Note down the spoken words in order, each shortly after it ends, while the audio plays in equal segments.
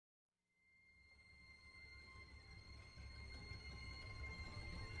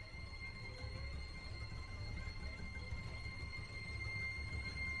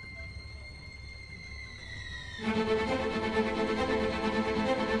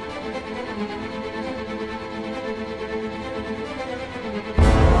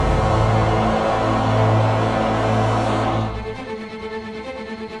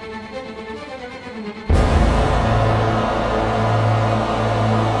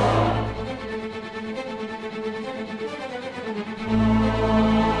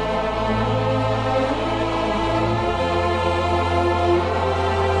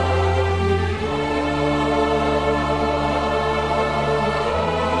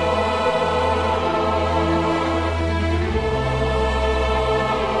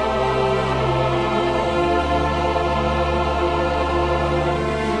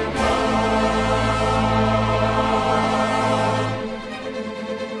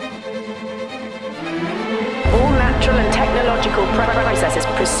chemical processes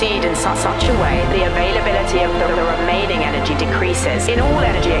proceed in such a way the availability of the remaining energy decreases. In all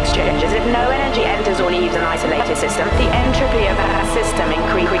energy exchanges, if no energy enters or leaves an isolated system, the entropy of that system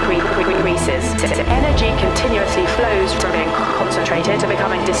increases. Energy continuously flows from being concentrated to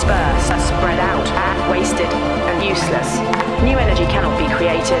becoming dispersed, spread out, wasted, and useless. New energy cannot be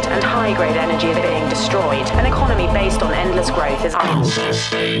created, and high-grade energy is being destroyed. An economy based on endless growth is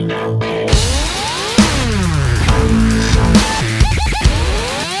unsustainable.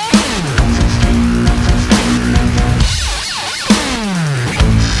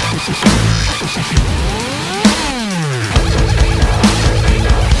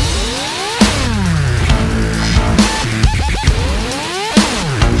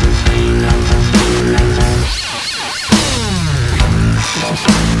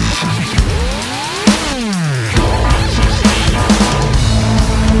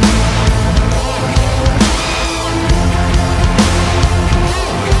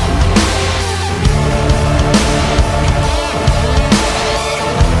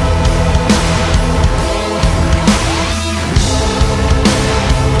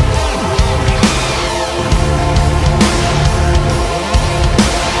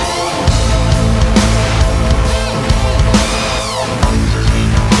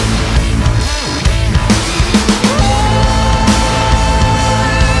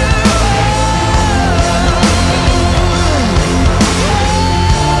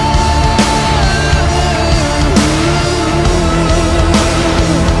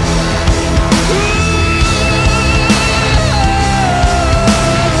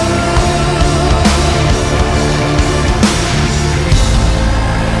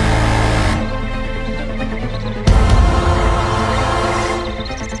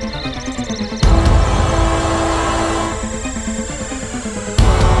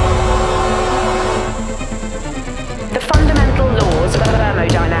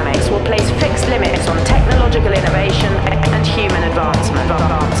 Limits on technological innovation and human advancement.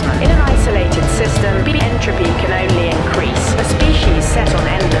 In an isolated system, entropy can only increase. A species set on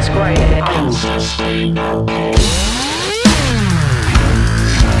endless growth is unsustainable.